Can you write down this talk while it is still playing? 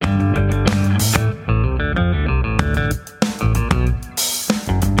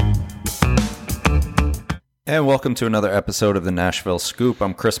And welcome to another episode of the Nashville Scoop.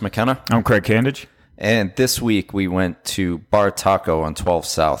 I'm Chris McKenna. I'm Craig Candage. And this week we went to Bartaco on 12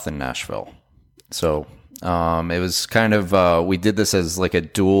 South in Nashville. So it was kind of, we did this as like a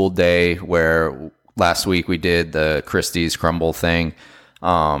dual day where last week we did the Christie's crumble thing.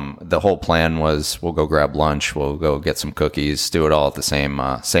 The whole plan was we'll go grab lunch, we'll go get some cookies, do it all at the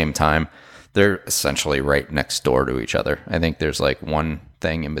same time. They're essentially right next door to each other. I think there's like one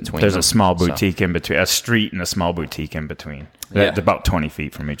thing in between. There's a small boutique in between, a street and a small boutique in between. Yeah. It's about 20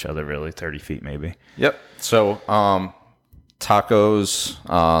 feet from each other, really, 30 feet maybe. Yep. So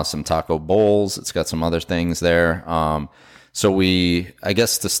tacos, some taco bowls. It's got some other things there. So I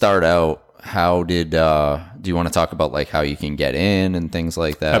guess to start out, do you want to talk about like how you can get in and things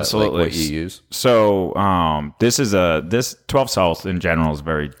like that? Absolutely. Like what you use? So this 12 South in general is a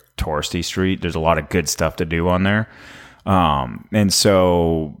very touristy street. There's a lot of good stuff to do on there. And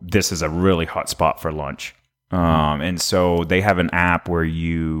so this is a really hot spot for lunch. And so they have an app where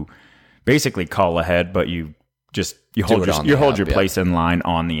you basically call ahead, but you hold your place in line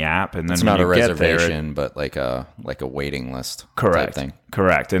on the app, and then it's when not you a get reservation, but like a waiting list. Correct. Type thing.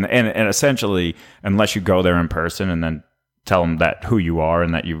 Correct. And essentially, unless you go there in person and then tell them that who you are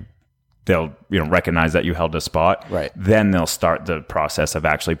and that they'll recognize that you held a spot. Right. Then they'll start the process of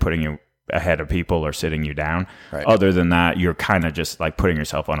actually putting you ahead of people or sitting you down. Right. Other than that, you're kind of just like putting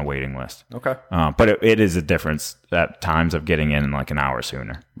yourself on a waiting list. Okay. But it is a difference at times of getting in like an hour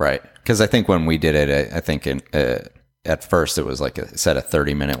sooner. Right. Because I think when we did it, I think at first it was like it said a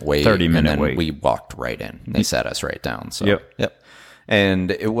 30-minute wait. 30-minute wait. We walked right in. They sat us right down. So Yep.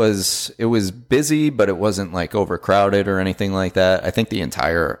 And it was busy, but it wasn't like overcrowded or anything like that. I think the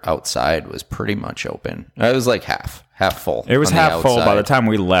entire outside was pretty much open. It was like half full. It was half full. By the time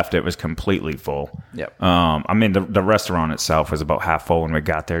we left, it was completely full. Yep. I mean, the restaurant itself was about half full when we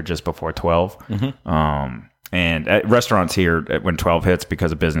got there just before 12. Mm-hmm. And at restaurants here, when 12 hits,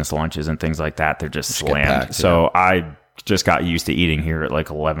 because of business lunches and things like that, they're just slammed. Packed, so I just got used to eating here at like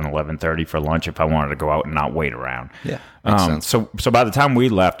 11:30 for lunch if I wanted to go out and not wait around. Yeah, makes sense. So by the time we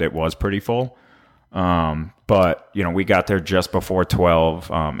left, it was pretty full. But we got there just before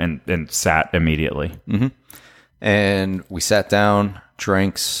 12 and sat immediately. Mm-hmm. And we sat down,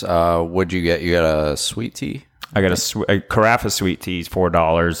 drinks. What'd you get? You got a sweet tea? I got a carafe of sweet tea,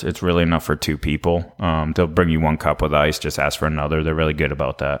 $4. It's really enough for two people. They'll bring you one cup with ice. Just ask for another. They're really good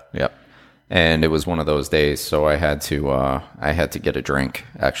about that. Yep. And it was one of those days, so I had to get a drink,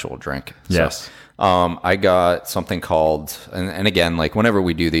 actual drink. Yes. So, I got something called, and again, like whenever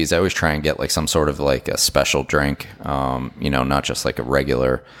we do these, I always try and get like some sort of like a special drink, not just like a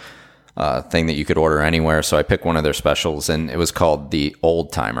regular thing that you could order anywhere. So I picked one of their specials, and it was called the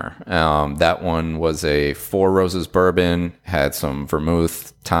Old Timer. That one was a Four Roses bourbon, had some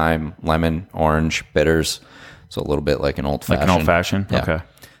vermouth, thyme, lemon, orange, bitters. So a little bit like an old fashioned. Like an old fashioned? Yeah. Okay.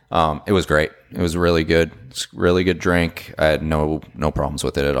 It was great. It was really good. It's really good drink. I had no problems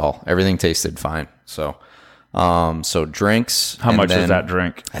with it at all. Everything tasted fine. So drinks. How much was that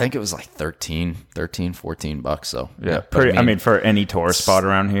drink? I think it was like $14. So yeah, pretty. I mean, for any tourist spot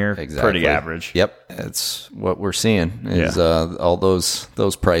around here, exactly. Pretty average. Yep, it's what we're seeing is all those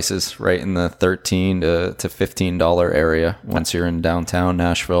prices right in the $13 to $15 area once you're in downtown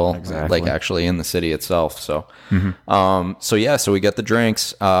Nashville, exactly. Like actually in the city itself. So, so we got the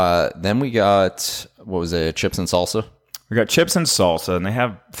drinks. Then we got what was it? Chips and salsa. We got chips and salsa, and they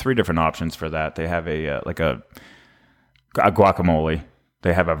have three different options for that. They have a guacamole.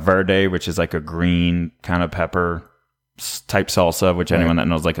 They have a verde, which is like a green kind of pepper type salsa, which anyone that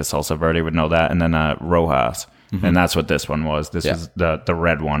knows like a salsa verde would know that. And then a rojas, and that's what this one was. This was the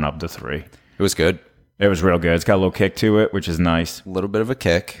red one of the three. It was good. It was real good. It's got a little kick to it, which is nice. A little bit of a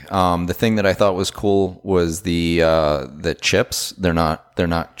kick. The thing that I thought was cool was the chips. They're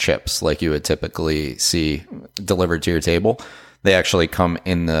not chips like you would typically see delivered to your table. They actually come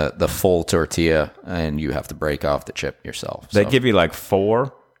in the full tortilla, and you have to break off the chip yourself. They give you like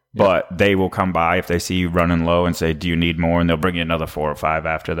 4, but they will come by if they see you running low and say, "Do you need more?" And they'll bring you another 4 or 5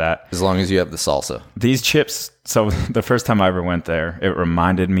 after that. As long as you have the salsa. These chips. So the first time I ever went there, it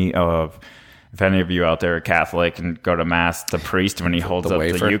reminded me of. If any of you out there are Catholic and go to Mass, the priest, when he holds up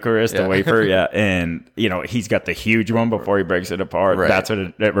the Eucharist, the wafer, and, he's got the huge one before he breaks it apart. Right. That's what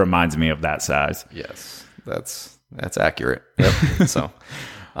it reminds me of that size. Yes, that's accurate. Yep. So,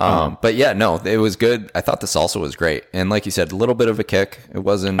 but yeah, no, it was good. I thought the salsa was great. And like you said, a little bit of a kick. It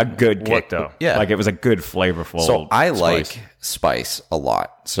wasn't a good kick though. Yeah. Like it was a good flavorful. So I spice. like spice a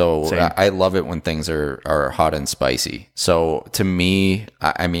lot. So I love it when things are hot and spicy. So to me,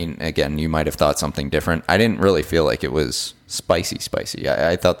 I mean, again, you might have thought something different. I didn't really feel like it was spicy.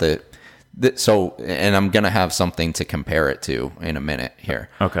 I thought that So, and I'm going to have something to compare it to in a minute here.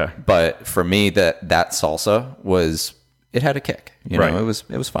 Okay. But for me, that salsa it had a kick. You know, it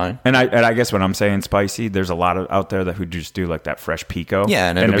was fine. And I guess when I'm saying spicy, there's a lot of out there who just do like that fresh pico. Yeah,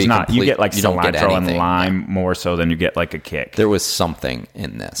 and there's not. You get like cilantro and lime more so than you get like a kick. There was something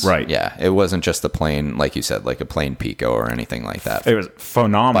in this. Right. Yeah. It wasn't just a plain, like you said, like a plain pico or anything like that. It was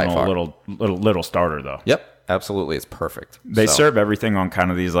phenomenal little starter though. Yep. Absolutely. It's perfect. They serve everything on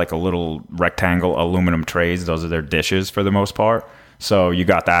kind of these like a little rectangle aluminum trays. Those are their dishes for the most part. So you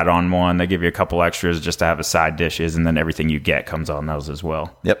got that on one. They give you a couple extras just to have as side dishes, and then everything you get comes on those as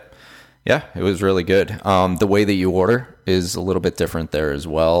well. Yep. Yeah, it was really good. The way that you order is a little bit different there as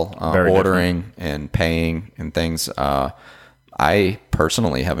well. Ordering different. And paying and things. I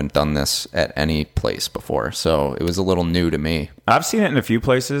personally haven't done this at any place before, so it was a little new to me. I've seen it in a few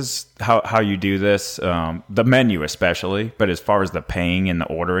places, how you do this, the menu especially, but as far as the paying and the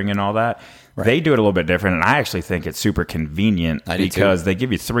ordering and all that, they do it a little bit different, and I actually think it's super convenient because they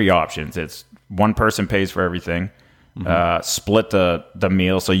give you 3 options. It's one person pays for everything, split the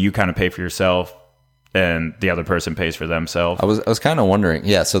meal, so you kind of pay for yourself, and the other person pays for themselves. I was kind of wondering.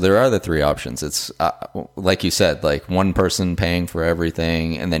 Yeah, so there are the 3 options. It's like you said, like one person paying for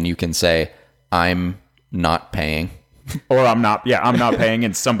everything, and then you can say, I'm not paying. Or I'm not paying,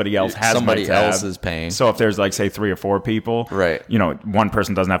 and somebody else has somebody else is paying. So if there's like say 3 or 4 people, right? You know, one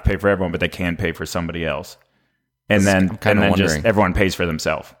person doesn't have to pay for everyone, but they can pay for somebody else, and then just everyone pays for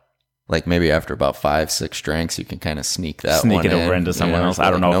themselves. Like maybe after about 5-6 drinks, you can kind of sneak it over into someone else. I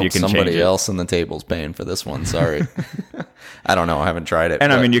don't know if you can change it. Somebody else in the table's paying for this one. Sorry. I don't know. I haven't tried it.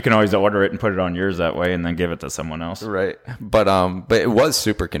 And I mean, you can always order it and put it on yours that way and then give it to someone else. Right. But it was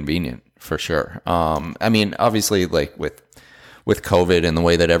super convenient for sure. I mean, obviously like with COVID and the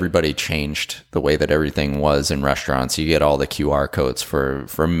way that everybody changed the way that everything was in restaurants, you get all the QR codes for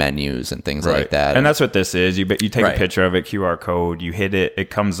menus and things like that. And that's what this is. You take a picture of it, QR code, you hit it, it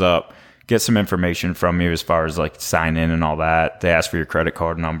comes up, get some information from you as far as like sign in and all that. They ask for your credit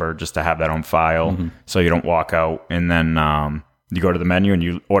card number just to have that on file so you don't walk out. And then you go to the menu and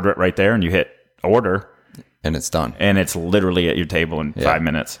you order it right there and you hit order. And it's done. And it's literally at your table in 5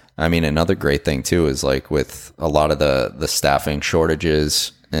 minutes. I mean, another great thing too is like with a lot of the staffing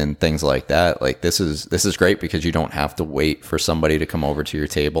shortages and things like that, like this is great because you don't have to wait for somebody to come over to your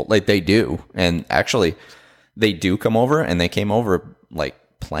table. Like they do. And actually they do come over, and they came over like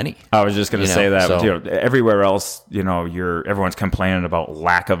plenty. I was just going to say that. So, everywhere else, everyone's complaining about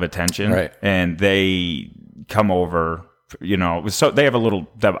lack of attention. Right. And they come over. So they have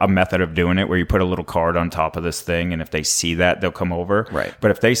a method of doing it where you put a little card on top of this thing, and if they see that, they'll come over. Right.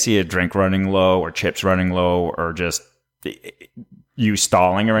 But if they see a drink running low or chips running low or just you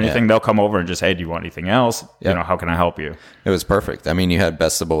stalling or anything, they'll come over and just, hey, do you want anything else? Yep. How can I help you? It was perfect. I mean, you had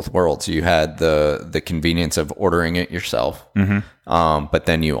best of both worlds. You had the convenience of ordering it yourself, but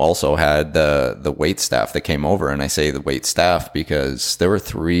then you also had the wait staff that came over. And I say the wait staff because there were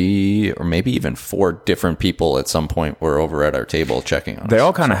 3 or maybe even 4 different people at some point were over at our table checking on us. They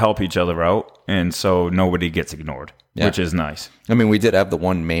all kind of help each other out, and so nobody gets ignored, which is nice. I mean, we did have the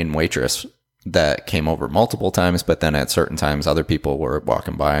one main waitress that came over multiple times, but then at certain times other people were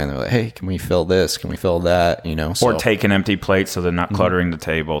walking by and they're like, hey, can we fill this? Can we fill that? Or take an empty plate so they're not cluttering the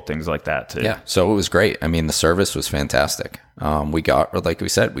table, things like that too. Yeah. So it was great. I mean, the service was fantastic. We got, like we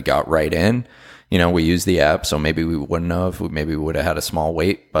said, we got right in, we used the app, so maybe we wouldn't have, maybe we would have had a small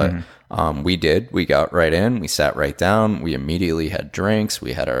wait, but we did. We got right in, we sat right down, we immediately had drinks,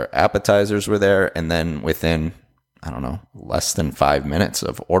 we had our appetizers were there, and then within, I don't know, less than 5 minutes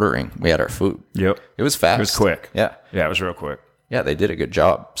of ordering, we had our food. Yep. It was fast. It was quick. Yeah. Yeah, it was real quick. Yeah, they did a good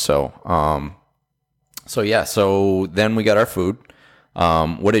job. So then we got our food.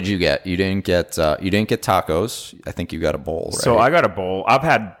 What did you get? You didn't get tacos. I think you got a bowl, right? So I got a bowl. I've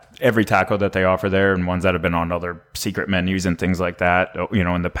had every taco that they offer there and ones that have been on other secret menus and things like that,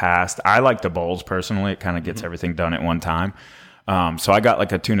 in the past. I like the bowls personally. It kind of gets everything done at one time. So I got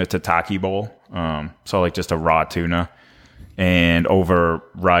like a tuna tataki bowl. So like just a raw tuna and over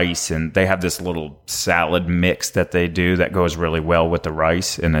rice, and they have this little salad mix that they do that goes really well with the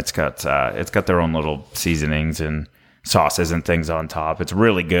rice, and it's got their own little seasonings and sauces and things on top. It's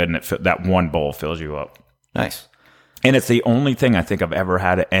really good, and that one bowl fills you up. Nice. And it's the only thing I think I've ever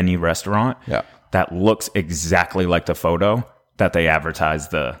had at any restaurant that looks exactly like the photo that they advertise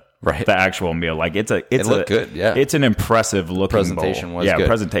the actual meal. Like it looked good. Yeah. It's an impressive looking presentation bowl. Was good.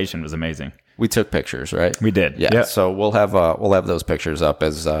 Presentation was amazing. We took pictures, right? We did. Yeah. Yep. So we'll have those pictures up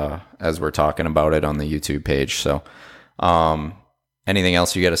as we're talking about it on the YouTube page. So, anything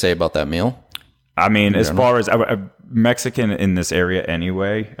else you got to say about that meal? I mean, as far as Mexican in this area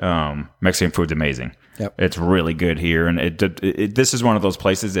anyway, Mexican food's amazing. Yep. It's really good here. And this is one of those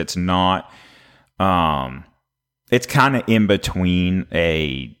places it's not, it's kind of in between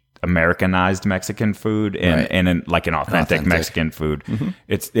a Americanized Mexican food and like an authentic Mexican food. Mm-hmm.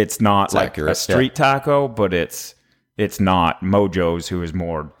 It's not like accurate, a street taco, but it's not Mojo's, who is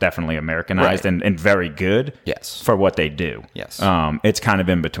more definitely Americanized and very good for what they do. Yes. It's kind of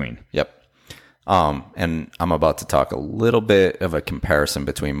in between. Yep. And I'm about to talk a little bit of a comparison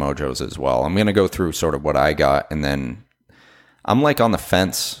between Mojo's as well. I'm going to go through sort of what I got, and then I'm like on the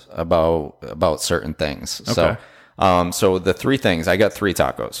fence about certain things. Okay. So the three things, I got 3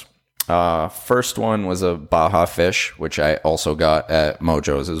 tacos. First one was a Baja fish, which I also got at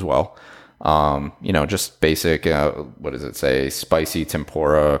Mojo's as well. Just basic, what does it say? Spicy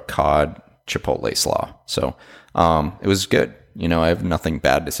tempura, cod, chipotle slaw. So, it was good. I have nothing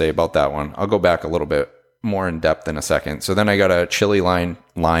bad to say about that one. I'll go back a little bit more in depth in a second. So then I got a chili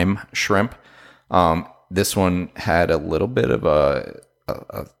lime shrimp. This one had a little bit of a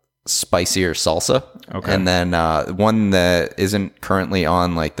spicier salsa. Okay. And then one that isn't currently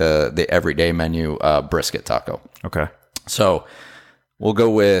on like the everyday menu, brisket taco. Okay. So we'll go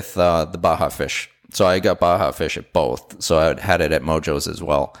with the Baja fish. So I got Baja fish at both. So I had it at Mojo's as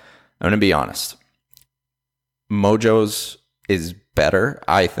well. I'm going to be honest. Mojo's is better,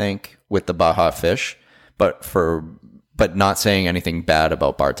 I think, with the Baja fish, but not saying anything bad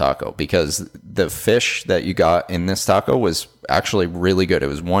about Bartaco, because the fish that you got in this taco was actually really good. It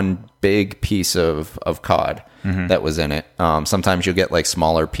was one big piece of cod that was in it. Sometimes you'll get like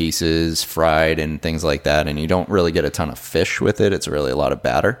smaller pieces fried and things like that, and you don't really get a ton of fish with it. It's really a lot of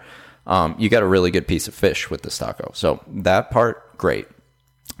batter. You got a really good piece of fish with this taco. So that part, great.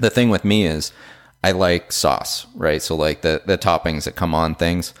 The thing with me is I like sauce, right? So like the toppings that come on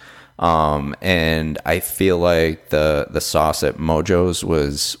things. And I feel like the sauce at Mojo's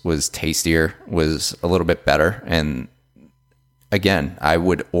was tastier, was a little bit better. And again, I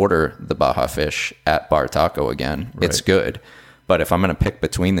would order the Baja fish at Bartaco again. Right. It's good. But if I'm going to pick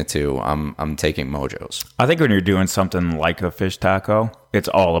between the two, I'm taking Mojo's. I think when you're doing something like a fish taco, it's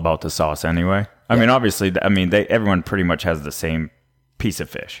all about the sauce anyway. I mean, obviously, everyone pretty much has the same piece of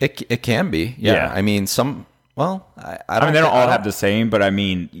fish. It can be. Yeah. I mean, I don't they don't all have the same, but I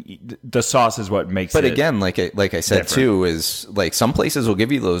mean, the sauce is what makes it. But again, like I said different. Too, is like some places will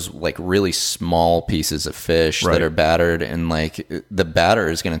give you those like really small pieces of fish that are battered, and like the batter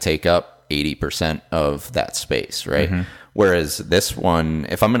is going to take up 80% of that space, right? Mm-hmm. Whereas this one,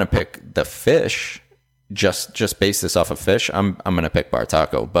 if I'm going to pick the fish, just base this off of fish, I'm going to pick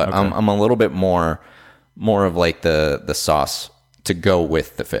Bartaco, but okay. I'm a little bit more of like the sauce to go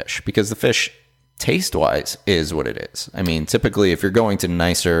with the fish, because the fish taste wise is what it is. I mean, typically if you're going to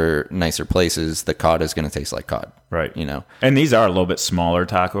nicer places, the cod is going to taste like cod, right? And these are a little bit smaller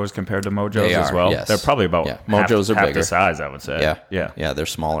tacos compared to Mojo's as well. Yes. They're probably about Mojo's are half bigger. The size, I would say. Yeah, they're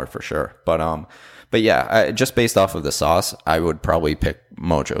smaller for sure. But yeah, just based off of the sauce, I would probably pick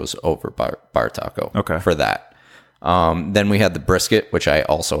Mojo's over Bartaco for that. Then we had the brisket, which I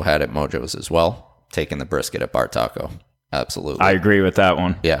also had at Mojo's as well. Taking the brisket at Bartaco. Absolutely. I agree with that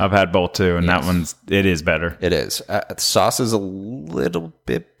one. Yeah. I've had both too, and that it is better. It is. The sauce is a little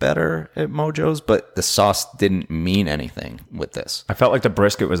bit better at Mojo's, but the sauce didn't mean anything with this. I felt like the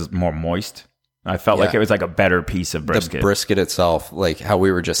brisket was more moist. I felt like it was like a better piece of brisket. The brisket itself, like how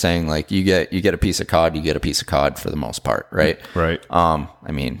we were just saying, like you get a piece of cod, you get a piece of cod for the most part, right? Right.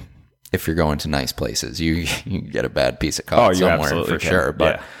 I mean, if you're going to nice places, you get a bad piece of cod somewhere for sure.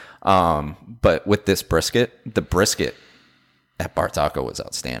 But but with this brisket, the brisket at Bartaco was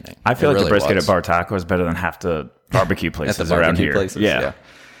outstanding. I feel like the brisket at Bartaco is better than half the barbecue places at the barbecue around here. Places, yeah.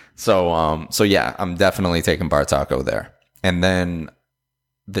 So yeah, I'm definitely taking Bartaco there. And then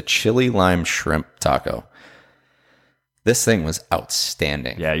the chili lime shrimp taco. This thing was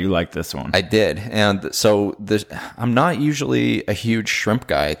outstanding. Yeah, you like this one. I did. And so I'm not usually a huge shrimp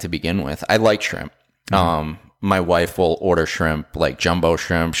guy to begin with. I like shrimp. Mm-hmm. My wife will order shrimp, like jumbo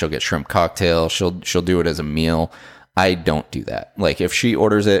shrimp. She'll get shrimp cocktail. She'll do it as a meal. I don't do that. Like if she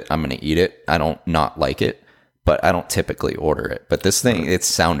orders it, I'm going to eat it. I don't not like it, but I don't typically order it. But this thing, it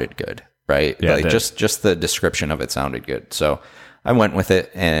sounded good, right? Yeah, like just the description of it sounded good. So I went with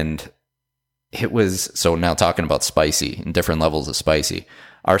it, and it was, so now talking about spicy and different levels of spicy,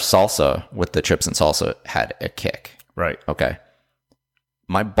 our salsa with the chips and salsa had a kick. Right. Okay.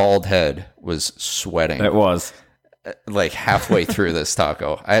 My bald head was sweating. It was. like halfway through this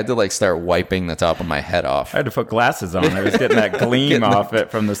taco. I had to like start wiping the top of my head off. I had to put glasses on. I was getting that gleam off it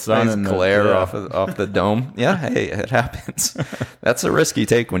from the sun nice and glare off the dome. Yeah, hey, it happens. That's a risky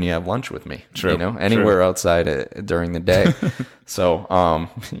take when you have lunch with me. True. You know, anywhere outside during the day. So,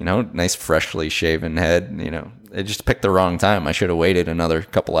 you know, nice freshly shaven head. You know, I just picked the wrong time. I should have waited another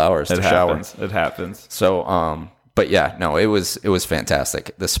couple hours to shower. It happens. So, but yeah, no, it was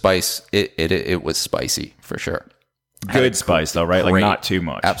fantastic. The spice, it was spicy for sure. Good spice though, right? Like Great. not too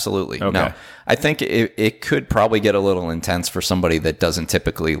much. Absolutely. Okay. No, I think it could probably get a little intense for somebody that doesn't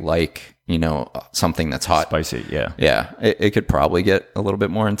typically like, you know, something that's hot. Spicy, yeah. Yeah, it could probably get a little bit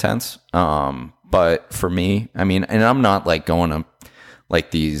more intense. But for me, I mean, and I'm not like going to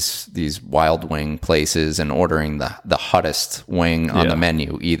like these wild wing places and ordering the hottest wing on the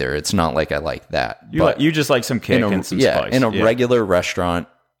menu either. It's not like I like that. You just like some kick and some spice. In a regular restaurant,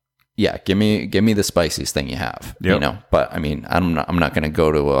 yeah, give me the spiciest thing you have. Yep. You know, but I mean, I'm not going to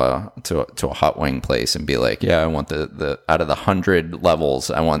go to a hot wing place and be like, yeah, I want the out of the 100 levels,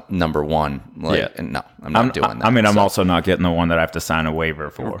 I want number one. Like, no, I'm not doing that. I mean, I'm also not getting the one that I have to sign a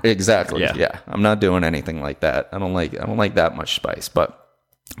waiver for. Exactly. Yeah, I'm not doing anything like that. I don't like that much spice, but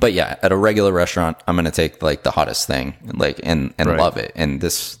yeah, at a regular restaurant, I'm gonna take like the hottest thing, like and Right. love it. And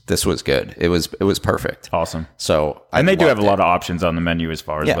this was good. It was perfect. Awesome. So And they do have a loved lot of options on the menu as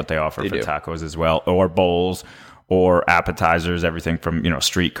far as what they offer for tacos as well, or bowls, or appetizers, everything from, you know,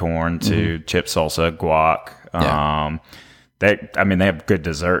 street corn to chip salsa, guac. Yeah. They have good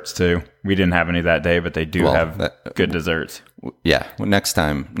desserts too. We didn't have any that day, but they do have good desserts. Yeah. Well, next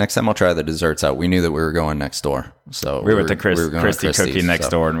time I'll try the desserts out. We knew that we were going next door, so We went to going to Christie Cookie Christie's, next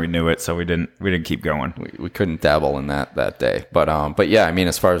so door, and we knew it, so we didn't keep going. we couldn't dabble in that day. But yeah, I mean,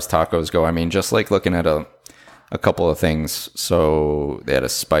 as far as tacos go, I mean, just like looking at a couple of things. So they had a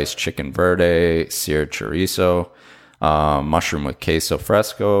spiced chicken verde, seared chorizo, mushroom with queso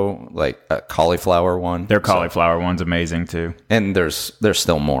fresco, like a cauliflower one. Their cauliflower one's amazing too. And there's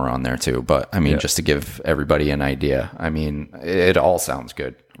still more on there too. But I mean, just to give everybody an idea, I mean, it all sounds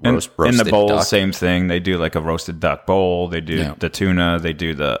good. In the bowl, duck. same thing. They do like a roasted duck bowl. They do the tuna. They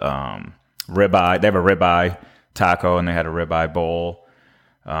do the ribeye. They have a ribeye taco, and they had a ribeye bowl.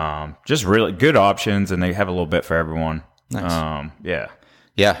 Just really good options, and they have a little bit for everyone. Nice.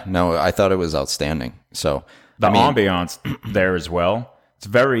 Yeah. No, I thought it was outstanding. So The ambiance there as well. It's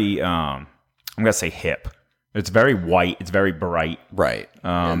very, I'm going to say hip. It's very white. It's very bright. Right.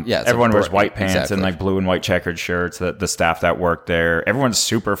 Yeah. Everyone wears white pants and like blue and white checkered shirts. The staff that work there, everyone's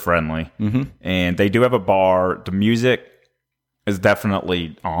super friendly. Mm-hmm. And they do have a bar. The music is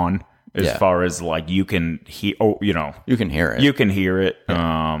definitely on as far as like you can hear. Oh, you know, you can hear it. You can hear it.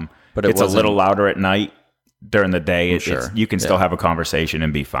 Yeah. But it's a little louder at night. During the day, you can still have a conversation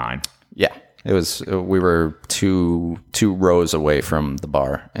and be fine. Yeah. It was. We were two rows away from the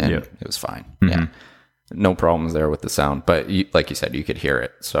bar, and it was fine. Mm-hmm. Yeah, no problems there with the sound. But like you said, you could hear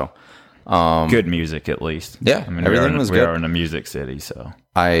it. So good music, at least. Yeah, I mean, everything was good. We are in a music city, so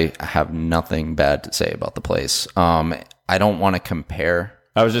I have nothing bad to say about the place. I don't want to compare.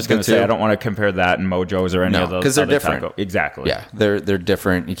 I was just going to say I don't want to compare that and Mojo's or any of those because they're different. Taco. Exactly. Yeah, they're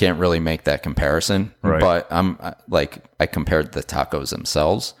different. You can't really make that comparison. Right. But I compared the tacos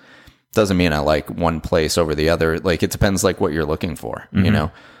themselves. Doesn't mean I like one place over the other. Like it depends like what you're looking for, you know.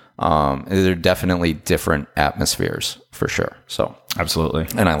 They're definitely different atmospheres for sure. So absolutely.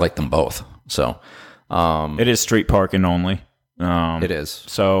 And I like them both. So it is street parking only. It is.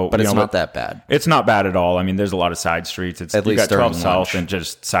 So but it's not that bad. It's not bad at all. I mean, there's a lot of side streets. It's at least got 12 during South lunch. and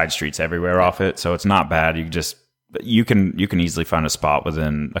just side streets everywhere off it. So it's not bad. You can easily find a spot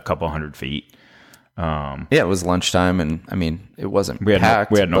within a couple hundred feet. It was lunchtime, and I mean, it wasn't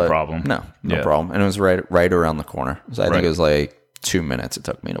packed. We had no problem. No problem, and it was right around the corner. So I think it was like 2 minutes it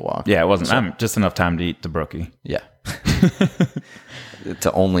took me to walk. Yeah, it wasn't just enough time to eat the brookie. Yeah,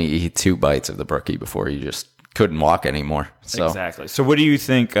 to only eat 2 bites of the brookie before you just couldn't walk anymore. So. Exactly. So, what do you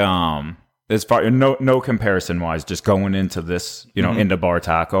think? As far no comparison wise, just going into this, into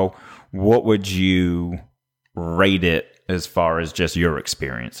Bartaco, what would you rate it as far as just your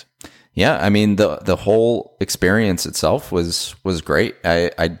experience? Yeah, I mean the whole experience itself was great.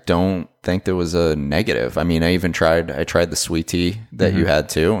 I don't think there was a negative. I mean, I tried the sweet tea that you had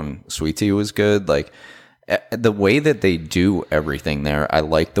too, and sweet tea was good. Like the way that they do everything there, I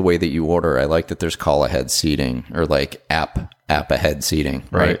like the way that you order. I like that there's call ahead seating or like app ahead seating,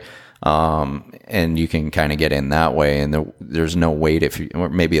 right? And you can kind of get in that way, and there's no wait or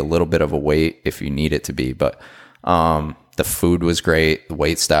maybe a little bit of a wait if you need it to be, but the food was great. The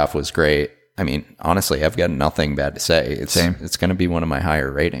wait staff was great. I mean, honestly, I've got nothing bad to say. It's going to be one of my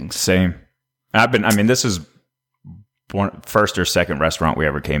higher ratings. Same. This is first or second restaurant we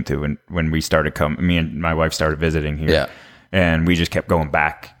ever came to when we started me and my wife started visiting here. Yeah. And we just kept going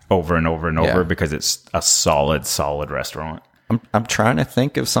back over and over and over because it's a solid restaurant. I'm trying to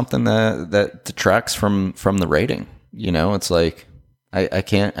think of something that detracts from the rating. You know, it's like I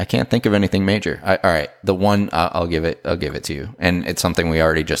can't think of anything major. All right, the one I'll give it to you, and it's something we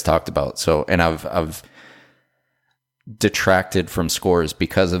already just talked about. So, and I've detracted from scores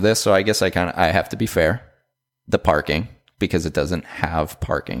because of this. So I guess I have to be fair. The parking, because it doesn't have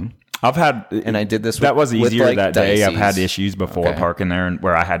parking. I've had, and I did this. That was easier like that day. Dicey's. I've had issues before parking there, and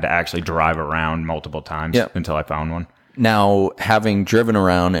where I had to actually drive around multiple times until I found one. Now, having driven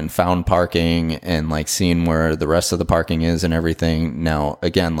around and found parking and like seeing where the rest of the parking is and everything. Now,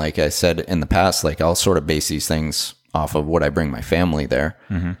 again, like I said in the past, like I'll sort of base these things off of what I bring my family there.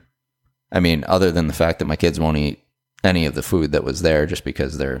 Mm-hmm. I mean, other than the fact that my kids won't eat any of the food that was there just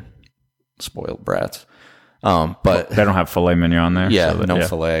because they're spoiled brats. But they don't have filet mignon on there. Yeah, so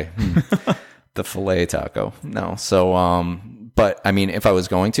filet. The filet taco. No. So, but I mean, if I was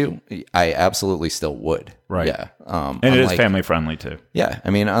going to, I absolutely still would. Right. Yeah. And it is family friendly too. Yeah. I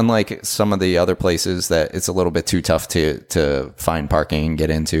mean, unlike some of the other places that it's a little bit too tough to find parking and get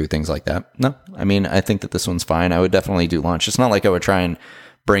into, things like that. No, I mean, I think that this one's fine. I would definitely do lunch. It's not like I would try and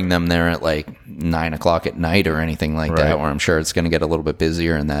bring them there at like 9:00 at night or anything like that, where I'm sure it's going to get a little bit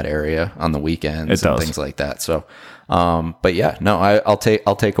busier in that area on the weekends and things like that. So, but yeah, no, I'll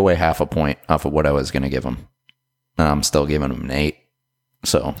take away half a point off of what I was going to give them. And I'm still giving them an 8.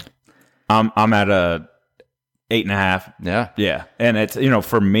 So I'm at a 8.5. Yeah. Yeah. And it's, you know,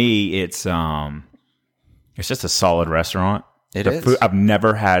 for me, it's just a solid restaurant. It is. Food, I've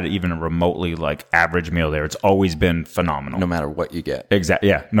never had even a remotely like average meal there. It's always been phenomenal. No matter what you get. Exactly.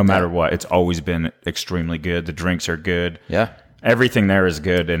 Yeah. No matter what. It's always been extremely good. The drinks are good. Yeah. Everything there is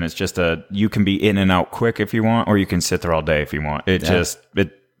good. And it's just you can be in and out quick if you want, or you can sit there all day if you want. It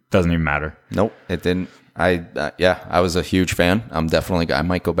doesn't even matter. Nope. It didn't. I was a huge fan. I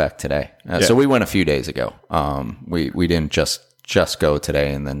might go back today. So we went a few days ago. We didn't just go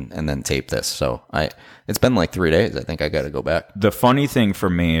today and then tape this. So it's been like 3 days. I think I got to go back. The funny thing for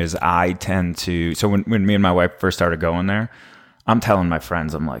me is I tend to, so when me and my wife first started going there, I'm telling my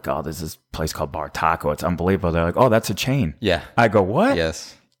friends, I'm like, oh, there's this place called Bartaco. It's unbelievable. They're like, oh, that's a chain. Yeah. I go, what?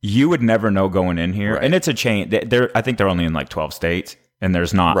 Yes. You would never know going in here. Right. And it's a chain. I think they're only in like 12 states. And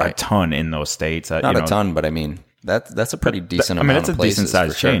there's not a ton in those states. Not a ton, but I mean, that's a pretty decent amount of places. I mean, it's a decent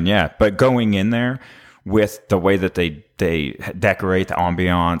sized chain, yeah. But going in there with the way that they decorate the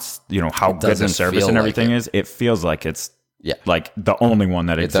ambiance, you know, how good the service and everything is, it feels like it's like the only one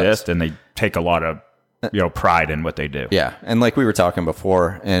that exists, and they take a lot of, you know, pride in what they do. Yeah. And like we were talking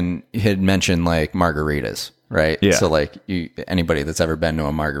before, and you had mentioned like margaritas, right? Yeah. So like anybody that's ever been to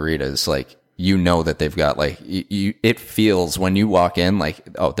a margaritas, like, you know that they've got like it feels when you walk in like,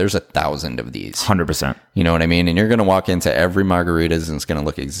 oh, there's 1,000 of these. 100%. You know what I mean? And you're going to walk into every margaritas and it's going to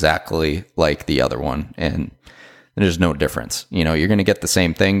look exactly like the other one. And there's no difference. You know, you're going to get the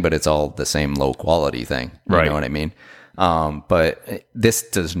same thing, but it's all the same low quality thing. You know what I mean? But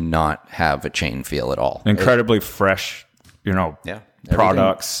this does not have a chain feel at all. Incredibly fresh, you know,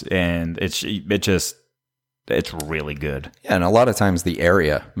 products. And it's really good. Yeah, and a lot of times the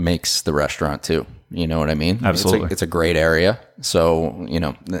area makes the restaurant too. You know what I mean? Absolutely. It's a great area. So, you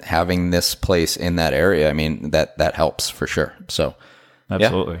know, having this place in that area, I mean, that helps for sure. So,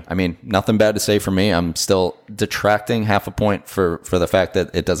 absolutely. Yeah, I mean, nothing bad to say for me. I'm still detracting half a point for the fact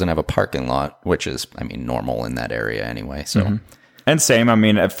that it doesn't have a parking lot, which is, I mean, normal in that area anyway. So. Mm-hmm. And same, I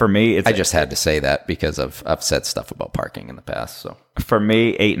mean, for me, I just had to say that because I've said stuff about parking in the past. So for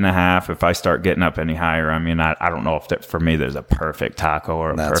me, 8.5. If I start getting up any higher, I mean, I don't know if for me there's a perfect taco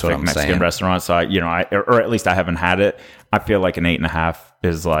or a perfect Mexican restaurant. So or at least I haven't had it. I feel like an 8.5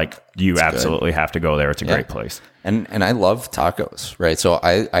 is like you absolutely have to go there. It's a great place. And I love tacos, right? So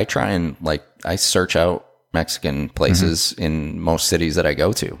I try and like I search out Mexican places in most cities that I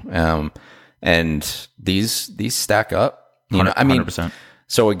go to, and these stack up. You know, I mean, 100%.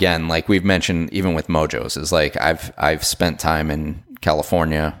 So again, like we've mentioned, even with Mojo's, is like I've spent time in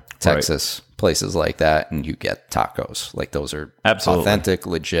California, Texas, places like that, and you get tacos. Like those are authentic,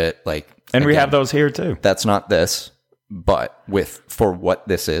 legit. Like, and we have those here too. That's not this, but for what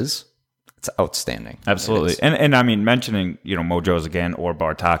this is, it's outstanding. Absolutely, and I mean, mentioning Mojo's again or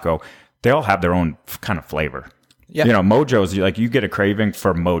Bartaco, they all have their own kind of flavor. Yeah, Mojo's like you get a craving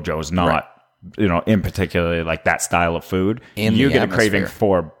for Mojo's, not. Right. In particular, like that style of food, and you get a craving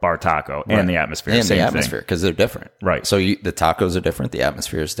for Bartaco and the atmosphere. And the atmosphere, because they're different. Right. So the tacos are different. The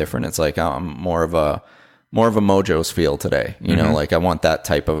atmosphere is different. It's like I'm more of a more of a Mojo's feel today. You know, like I want that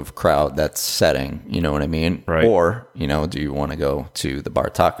type of crowd, that setting. You know what I mean? Right. Or, you know, do you want to go to the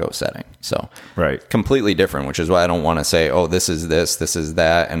Bartaco setting? So right, completely different, which is why I don't want to say, oh, this is this, this is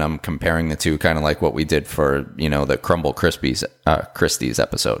that, and I'm comparing the two, kind of like what we did for, you know, the Crumble Krispies Christie's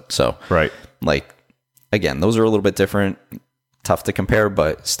episode. So right, like again, those are a little bit different, tough to compare,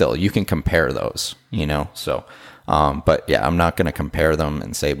 but still you can compare those. You know, so. But yeah, I'm not going to compare them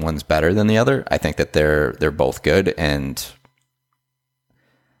and say one's better than the other. I think that they're both good, and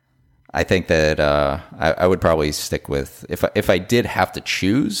I think that I would probably stick with, if I did have to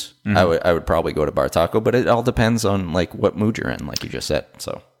choose, I would probably go to Bartaco. But it all depends on like what mood you're in, like you just said.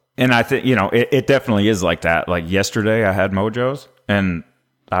 So, and I think, you know, it definitely is like that. Like yesterday, I had Mojo's, and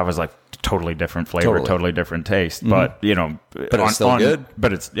I was like, totally different flavor, totally different taste. But you know, but it's still good.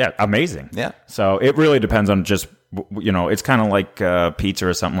 But it's amazing. Yeah. So it really depends on just, you know, it's kind of like pizza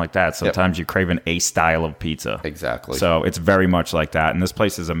or something like that. Sometimes you crave a style of pizza. Exactly. So it's very much like that. And this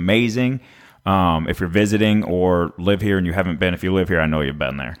place is amazing. If you're visiting or live here and you haven't been, if you live here, I know you've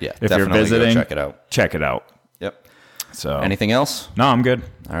been there. Yeah. If you're visiting, check it out. Check it out. Yep. So anything else? No, I'm good.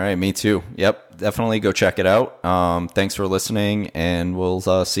 All right. Me too. Yep. Definitely go check it out. Thanks for listening, and we'll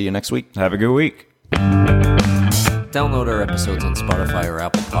see you next week. Have a good week. Download our episodes on Spotify or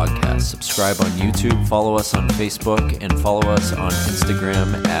Apple Podcasts. Subscribe on YouTube. Follow us on Facebook, and follow us on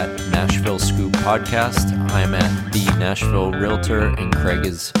Instagram at Nashville Scoop Podcast. I'm at The Nashville Realtor, and Craig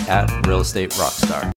is at Real Estate Rockstar.